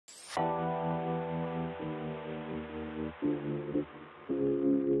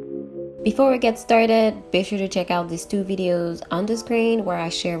Before we get started, be sure to check out these 2 videos on the screen where I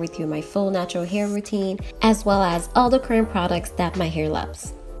share with you my full natural hair routine as well as all the current products that my hair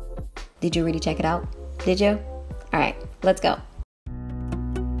loves. Did you really check it out? Did you? Alright, let's go.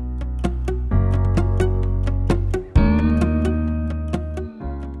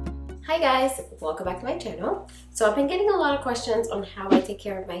 Hi guys, welcome back to my channel. So I've been getting a lot of questions on how I take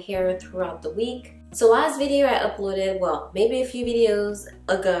care of my hair throughout the week. So last video I uploaded, well, maybe a few videos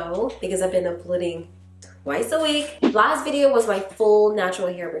ago because I've been uploading twice a week. Last video was my full natural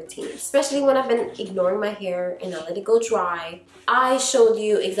hair routine, especially when I've been ignoring my hair and I let it go dry. I showed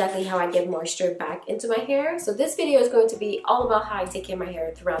you exactly how I get moisture back into my hair. So this video is going to be all about how I take care of my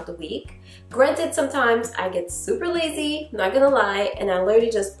hair throughout the week. Granted, sometimes I get super lazy, not gonna lie, and I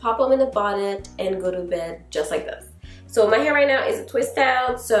literally just pop them in a bonnet and go to bed just like this. So my hair right now is a twist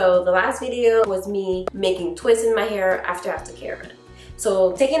out. So the last video was me making twists in my hair after I took care of it.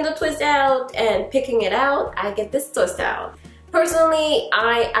 So taking the twist out and picking it out, I get this twist out. Personally,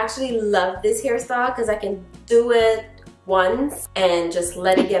 I actually love this hairstyle because I can do it once and just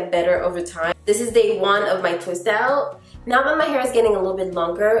let it get better over time. This is day 1 of my twist out. Now that my hair is getting a little bit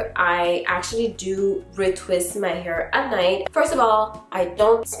longer, I actually do retwist my hair at night. First of all, I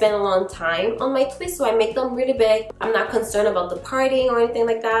don't spend a long time on my twists, so I make them really big. I'm not concerned about the parting or anything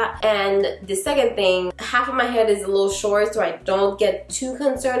like that. And the second thing, half of my head is a little short, so I don't get too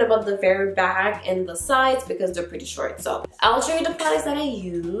concerned about the very back and the sides because they're pretty short. So I'll show you the products that I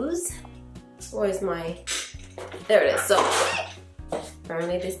use. Where's my... There it is. So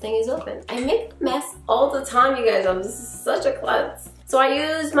apparently this thing is open. I make a mess all the time, you guys. This is such a klutz. So I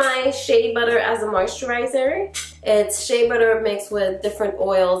use my shea butter as a moisturizer. It's shea butter mixed with different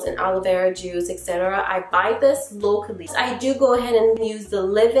oils and aloe vera juice, etc. I buy this locally. I do go ahead and use the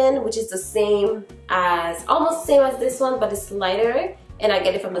leave-in, which is the same as, almost the same as this one, but it's lighter. And I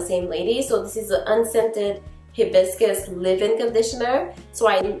get it from the same lady. So this is an unscented hibiscus leave-in conditioner. So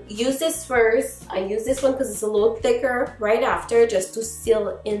I use this first. I use this one because it's a little thicker right after, just to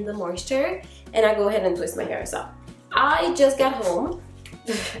seal in the moisture, and I go ahead and twist my hair. So I just got home.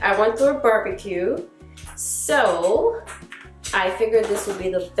 I went to a barbecue, so I figured this would be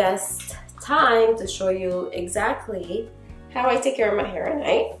the best time to show you exactly how I take care of my hair at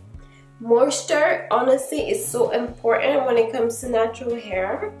night. Moisture honestly is so important when it comes to natural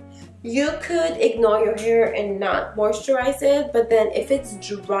hair. You could ignore your hair and not moisturize it, but then if it's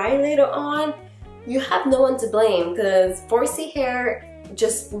dry later on, you have no one to blame because 4C hair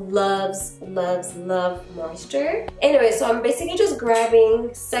just loves moisture. Anyway, so I'm basically just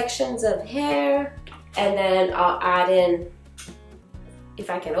grabbing sections of hair and then I'll add in, if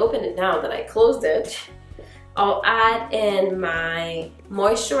I can open it now that I closed it, I'll add in my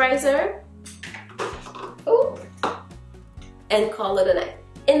moisturizer. Ooh, and call it a night.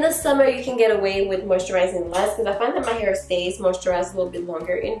 In the summer, you can get away with moisturizing less because I find that my hair stays moisturized a little bit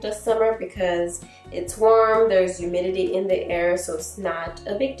longer in the summer because it's warm, there's humidity in the air, so it's not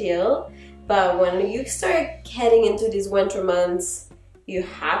a big deal. But when you start heading into these winter months, you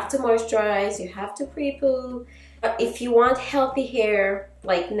have to moisturize, you have to pre-poo. If you want healthy hair,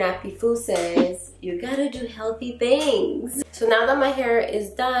 like Nappy Foo says, you gotta do healthy things. So now that my hair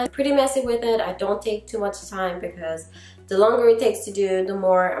is done, pretty messy with it, I don't take too much time because the longer it takes to do, the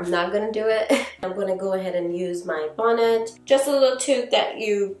more I'm not gonna do it. I'm gonna go ahead and use my bonnet. Just a little tube that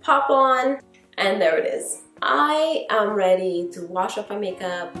you pop on, and there it is. I am ready to wash off my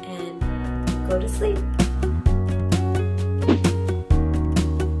makeup and go to sleep.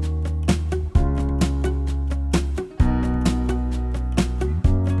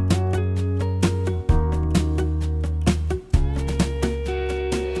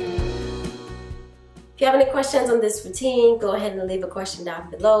 If you have any questions on this routine, go ahead and leave a question down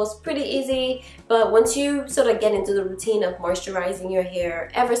below. It's pretty easy, but once you sort of get into the routine of moisturizing your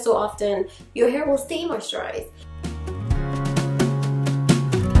hair ever so often, your hair will stay moisturized.